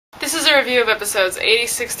This is a review of episodes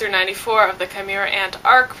 86 through 94 of the Chimera Ant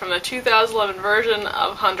arc from the 2011 version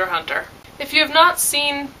of Hunter x Hunter. If you have not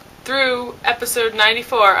seen through episode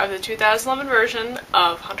 94 of the 2011 version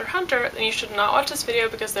of Hunter x Hunter, then you should not watch this video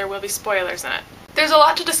because there will be spoilers in it. There's a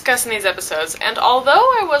lot to discuss in these episodes, and although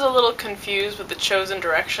I was a little confused with the chosen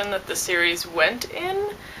direction that the series went in,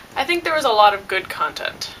 I think there was a lot of good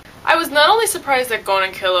content. I was not only surprised that Gon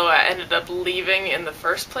and Killua ended up leaving in the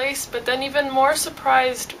first place, but then even more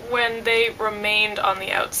surprised when they remained on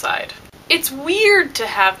the outside. It's weird to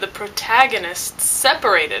have the protagonists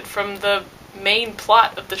separated from the main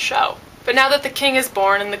plot of the show. But now that the king is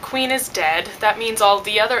born and the queen is dead, that means all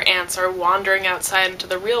the other ants are wandering outside into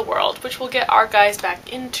the real world, which will get our guys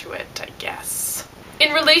back into it, I guess.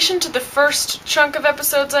 In relation to the first chunk of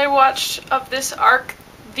episodes I watched of this arc,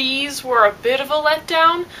 these were a bit of a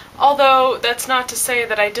letdown, although that's not to say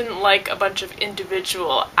that I didn't like a bunch of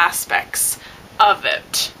individual aspects of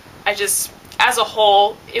it. As a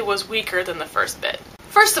whole, it was weaker than the first bit.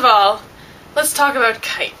 First of all, let's talk about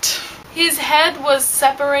Kite. His head was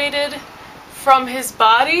separated from his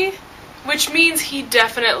body, which means he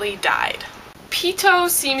definitely died. Pito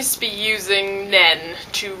seems to be using Nen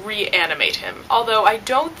to reanimate him, although I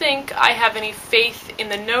don't think I have any faith in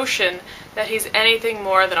the notion that he's anything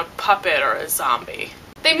more than a puppet or a zombie.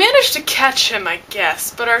 They managed to catch him, I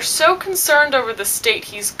guess, but are so concerned over the state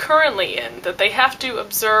he's currently in that they have to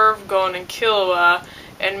observe Gon and Killua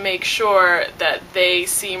and make sure that they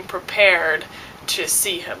seem prepared to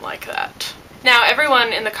see him like that. Now,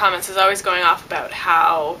 everyone in the comments is always going off about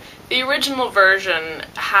how the original version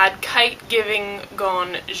had Kite giving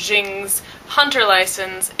Gon Jing's hunter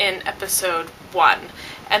license in episode 1.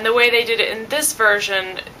 And the way they did it in this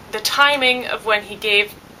version, the timing of when he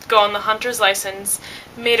gave Gon the hunter's license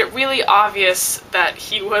made it really obvious that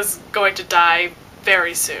he was going to die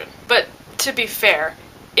very soon. But to be fair,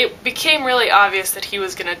 it became really obvious that he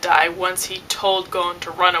was going to die once he told Gon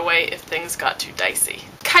to run away if things got too dicey.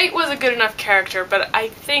 Kite was a good enough character, but I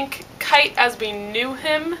think Kite as we knew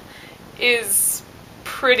him is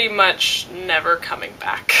pretty much never coming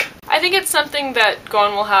back. I think it's something that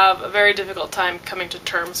Gon will have a very difficult time coming to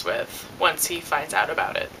terms with once he finds out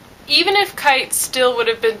about it. Even if Kite still would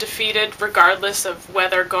have been defeated regardless of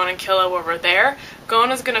whether Gon and Killua were there,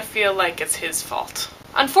 Gon is going to feel like it's his fault.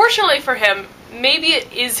 Unfortunately for him, maybe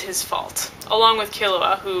it is his fault, along with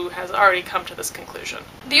Killua, who has already come to this conclusion.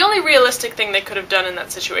 The only realistic thing they could have done in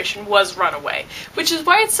that situation was run away, which is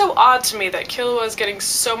why it's so odd to me that Killua is getting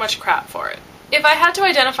so much crap for it. If I had to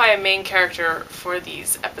identify a main character for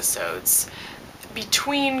these episodes,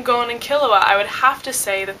 between Gon and Killua, I would have to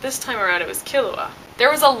say that this time around it was Killua.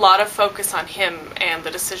 There was a lot of focus on him and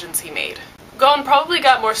the decisions he made. Gon probably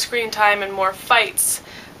got more screen time and more fights,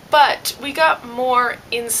 but we got more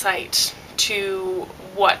insight to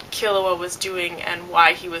what Killua was doing and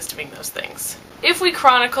why he was doing those things. If we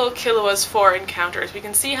chronicle Killua's 4 encounters, we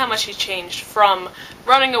can see how much he changed from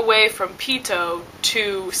running away from Pito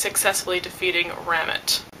to successfully defeating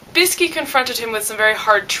Ramit. Bisky confronted him with some very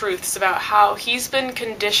hard truths about how he's been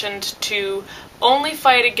conditioned to only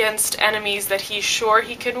fight against enemies that he's sure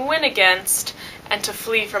he can win against and to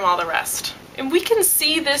flee from all the rest. And we can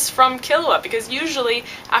see this from Killua, because usually,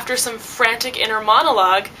 after some frantic inner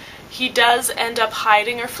monologue, he does end up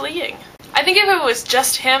hiding or fleeing. I think if it was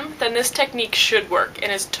just him, then this technique should work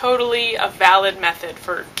and is totally a valid method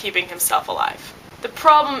for keeping himself alive. The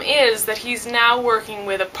problem is that he's now working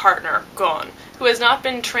with a partner, Gon, who has not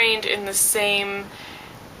been trained in the same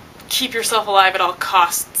keep yourself alive at all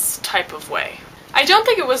costs type of way. I don't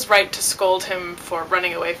think it was right to scold him for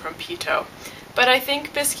running away from Pito, but I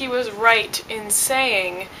think Bisky was right in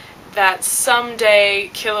saying that someday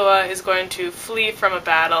Killua is going to flee from a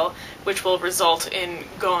battle which will result in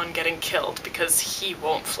Gon getting killed because he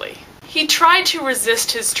won't flee. He tried to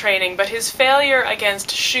resist his training, but his failure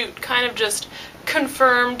against Shoot kind of just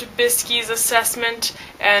confirmed Bisky's assessment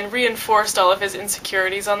and reinforced all of his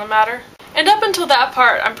insecurities on the matter. And up until that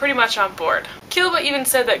part, I'm pretty much on board. Killua even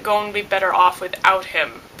said that Gon would be better off without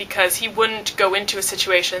him, because he wouldn't go into a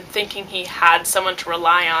situation thinking he had someone to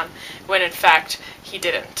rely on, when in fact he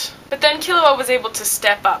didn't. But then Killua was able to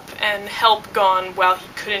step up and help Gon while he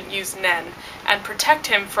couldn't use Nen, and protect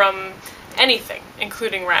him from anything,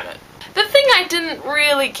 including Ramit. The thing I didn't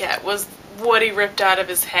really get was what he ripped out of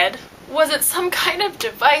his head. Was it some kind of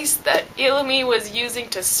device that Illumi was using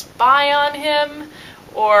to spy on him,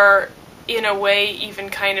 or in a way even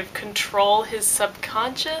kind of control his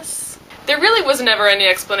subconscious? There really was never any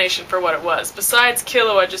explanation for what it was, besides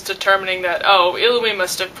Killua just determining that, oh, Illumi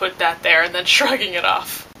must have put that there and then shrugging it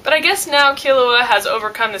off. But I guess now Killua has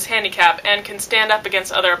overcome this handicap and can stand up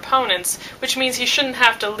against other opponents, which means he shouldn't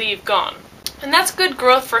have to leave Gon. And that's good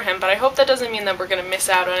growth for him, but I hope that doesn't mean that we're going to miss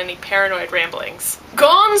out on any paranoid ramblings.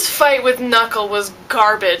 Gon's fight with Knuckle was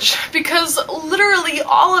garbage, because literally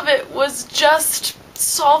all of it was just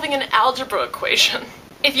solving an algebra equation.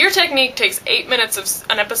 If your technique takes 8 minutes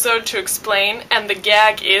of an episode to explain, and the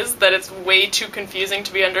gag is that it's way too confusing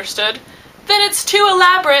to be understood, then it's too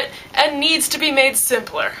elaborate and needs to be made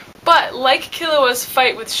simpler. But like Killua's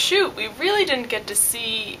fight with Shoot, we really didn't get to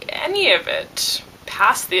see any of it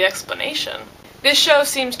past the explanation. This show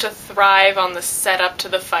seems to thrive on the setup to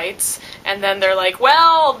the fights, and then they're like,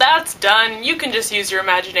 well, that's done, you can just use your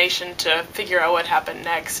imagination to figure out what happened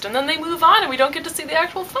next, and then they move on and we don't get to see the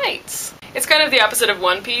actual fights. It's kind of the opposite of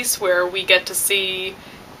One Piece, where we get to see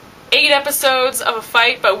 8 episodes of a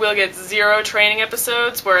fight, but we'll get 0 training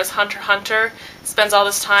episodes, whereas Hunter x Hunter spends all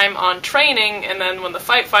this time on training, and then when the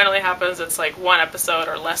fight finally happens, it's like 1 episode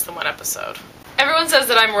or less than 1 episode. Everyone says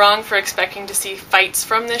that I'm wrong for expecting to see fights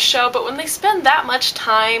from this show, but when they spend that much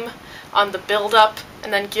time on the build-up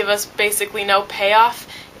and then give us basically no payoff,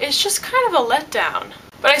 it's just kind of a letdown.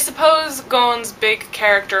 But I suppose Gon's big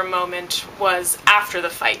character moment was after the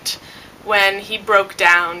fight, when he broke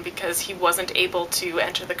down because he wasn't able to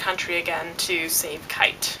enter the country again to save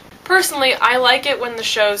Kite. Personally, I like it when the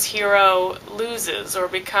show's hero loses or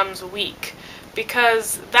becomes weak,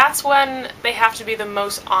 because that's when they have to be the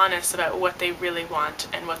most honest about what they really want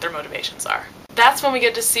and what their motivations are. That's when we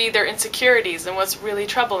get to see their insecurities and what's really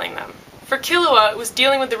troubling them. For Killua, it was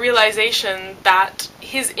dealing with the realization that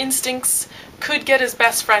his instincts could get his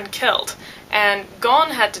best friend killed, and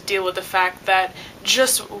Gon had to deal with the fact that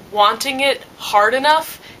just wanting it hard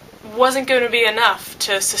enough wasn't going to be enough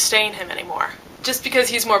to sustain him anymore. Just because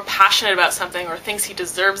he's more passionate about something or thinks he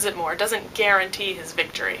deserves it more doesn't guarantee his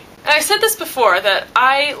victory. And I said this before, that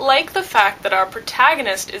I like the fact that our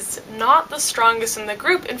protagonist is not the strongest in the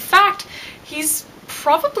group. In fact, he's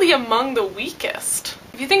probably among the weakest.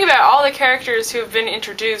 If you think about all the characters who have been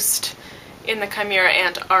introduced in the Chimera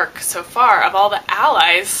Ant arc so far, of all the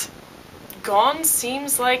allies, Gon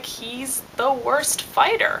seems like he's the worst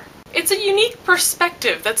fighter. It's a unique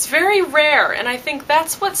perspective that's very rare, and I think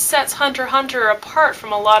that's what sets Hunter x Hunter apart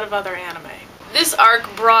from a lot of other anime. This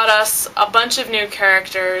arc brought us a bunch of new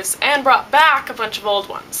characters, and brought back a bunch of old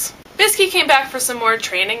ones. Bisky came back for some more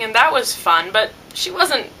training, and that was fun, but she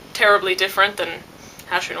wasn't terribly different than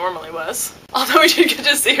how she normally was. Although we did get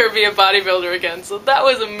to see her be a bodybuilder again, so that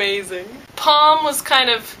was amazing. Palm was kind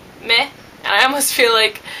of meh, and I almost feel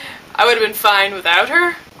like I would have been fine without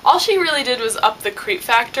her. All she really did was up the creep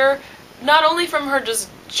factor, not only from her just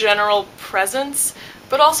general presence,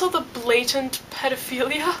 but also the blatant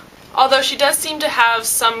pedophilia. Although she does seem to have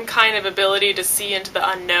some kind of ability to see into the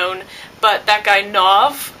unknown, but that guy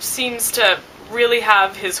Nov seems to really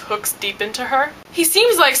have his hooks deep into her. He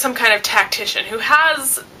seems like some kind of tactician who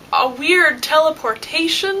has a weird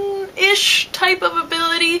teleportation-ish type of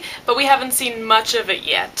ability, but we haven't seen much of it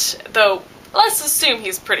yet, though let's assume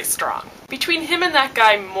he's pretty strong. Between him and that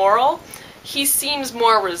guy Moral, he seems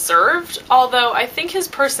more reserved, although I think his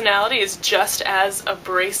personality is just as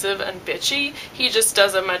abrasive and bitchy. He just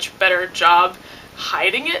does a much better job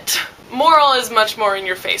hiding it. Moral is much more in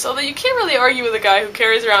your face, although you can't really argue with a guy who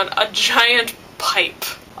carries around a giant pipe.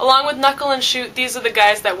 Along with Knuckle and Shoot, these are the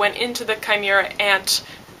guys that went into the Chimera Ant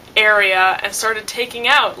area and started taking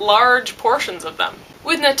out large portions of them.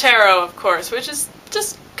 With Netero, of course, which is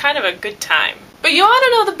just kind of a good time. But you want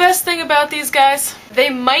to know the best thing about these guys? They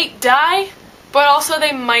might die, but also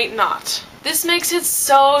they might not. This makes it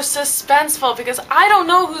so suspenseful because I don't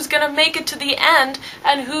know who's gonna make it to the end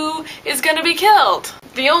and who is gonna be killed.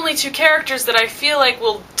 The only 2 characters that I feel like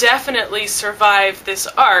will definitely survive this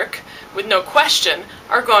arc, with no question,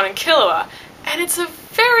 are Gon and Killua. And it's a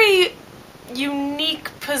very unique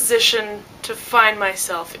position to find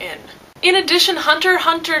myself in. In addition, Hunter x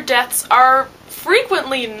Hunter deaths are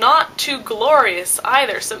frequently not too glorious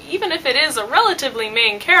either, so even if it is a relatively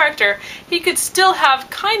main character, he could still have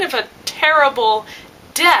kind of a terrible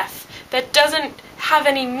death that doesn't have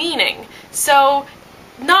any meaning. So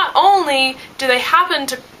not only do they happen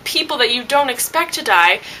to people that you don't expect to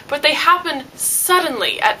die, but they happen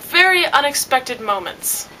suddenly at very unexpected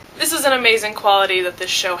moments. This is an amazing quality that this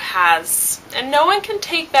show has, and no one can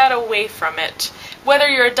take that away from it, whether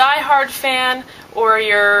you're a die-hard fan or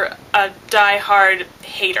you're a die-hard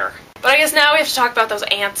hater. But I guess now we have to talk about those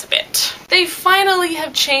ants a bit. They finally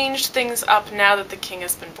have changed things up now that the king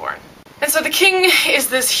has been born. And so the king is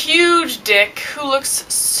this huge dick who looks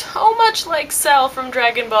so much like Cell from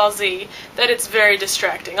Dragon Ball Z that it's very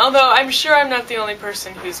distracting, although I'm sure I'm not the only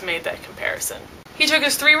person who's made that comparison. He took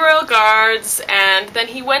his 3 royal guards, and then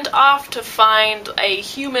he went off to find a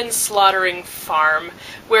human slaughtering farm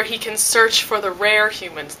where he can search for the rare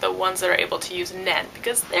humans, the ones that are able to use Nen,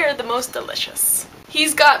 because they're the most delicious.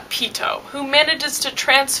 He's got Pito, who manages to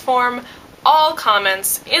transform all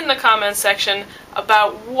comments in the comments section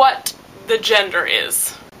about what the gender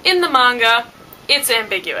is. In the manga, it's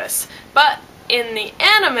ambiguous, but in the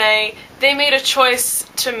anime, they made a choice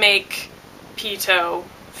to make Pito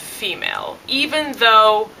female, even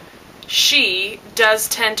though she does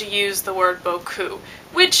tend to use the word boku,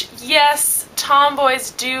 which, yes,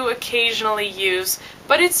 tomboys do occasionally use,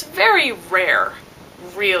 but it's very rare,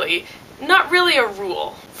 really. Not really a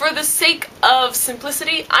rule. For the sake of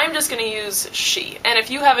simplicity, I'm just going to use she, and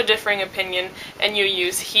if you have a differing opinion and you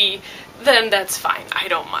use he, then that's fine, I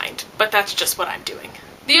don't mind, but that's just what I'm doing.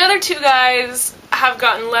 The other 2 guys have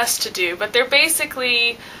gotten less to do, but they're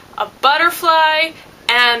basically a butterfly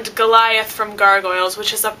and Goliath from Gargoyles,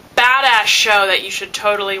 which is a badass show that you should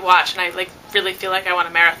totally watch, and I really feel like I want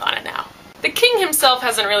to marathon it now. The king himself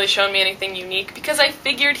hasn't really shown me anything unique because I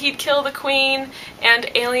figured he'd kill the queen and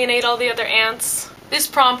alienate all the other ants. This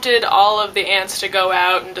prompted all of the ants to go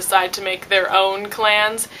out and decide to make their own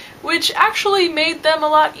clans, which actually made them a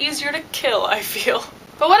lot easier to kill, I feel.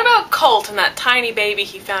 But what about Colt and that tiny baby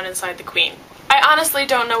he found inside the queen? I honestly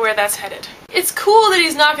don't know where that's headed. It's cool that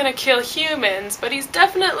he's not going to kill humans, but he's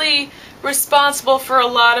definitely responsible for a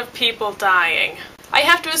lot of people dying. I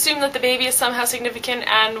have to assume that the baby is somehow significant,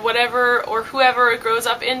 and whatever or whoever it grows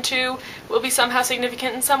up into will be somehow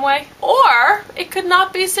significant in some way. Or it could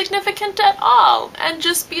not be significant at all, and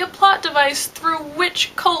just be a plot device through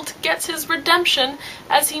which Colt gets his redemption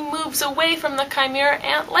as he moves away from the Chimera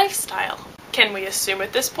ant lifestyle. Can we assume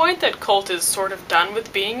at this point that Colt is sort of done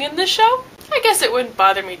with being in this show? I guess it wouldn't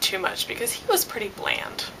bother me too much because he was pretty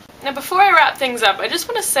bland. Now before I wrap things up, I just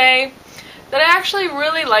want to say that I actually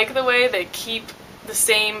really like the way they keep the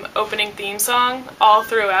same opening theme song all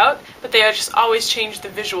throughout, but they just always change the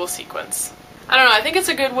visual sequence. I don't know, I think it's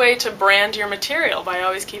a good way to brand your material by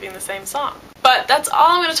always keeping the same song. But that's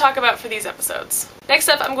all I'm going to talk about for these episodes. Next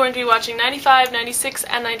up, I'm going to be watching 95, 96,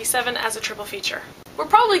 and 97 as a triple feature. We're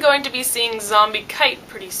probably going to be seeing Zombie Kite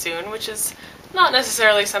pretty soon, which is not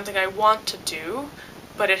necessarily something I want to do,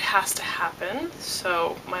 but it has to happen,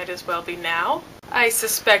 so might as well be now. I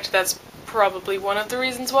suspect that's probably one of the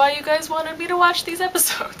reasons why you guys wanted me to watch these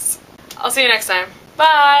episodes. I'll see you next time.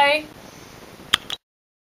 Bye!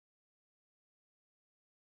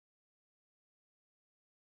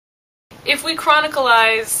 If we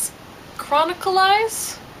chronicalize...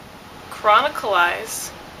 Chronicalize? Chronicle.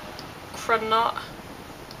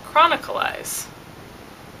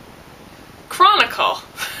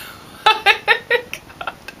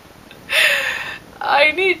 God.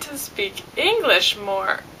 I need to speak English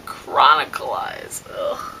more. Chronicalize.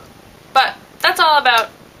 Ugh. But that's all about...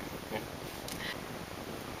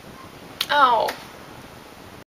 Oh.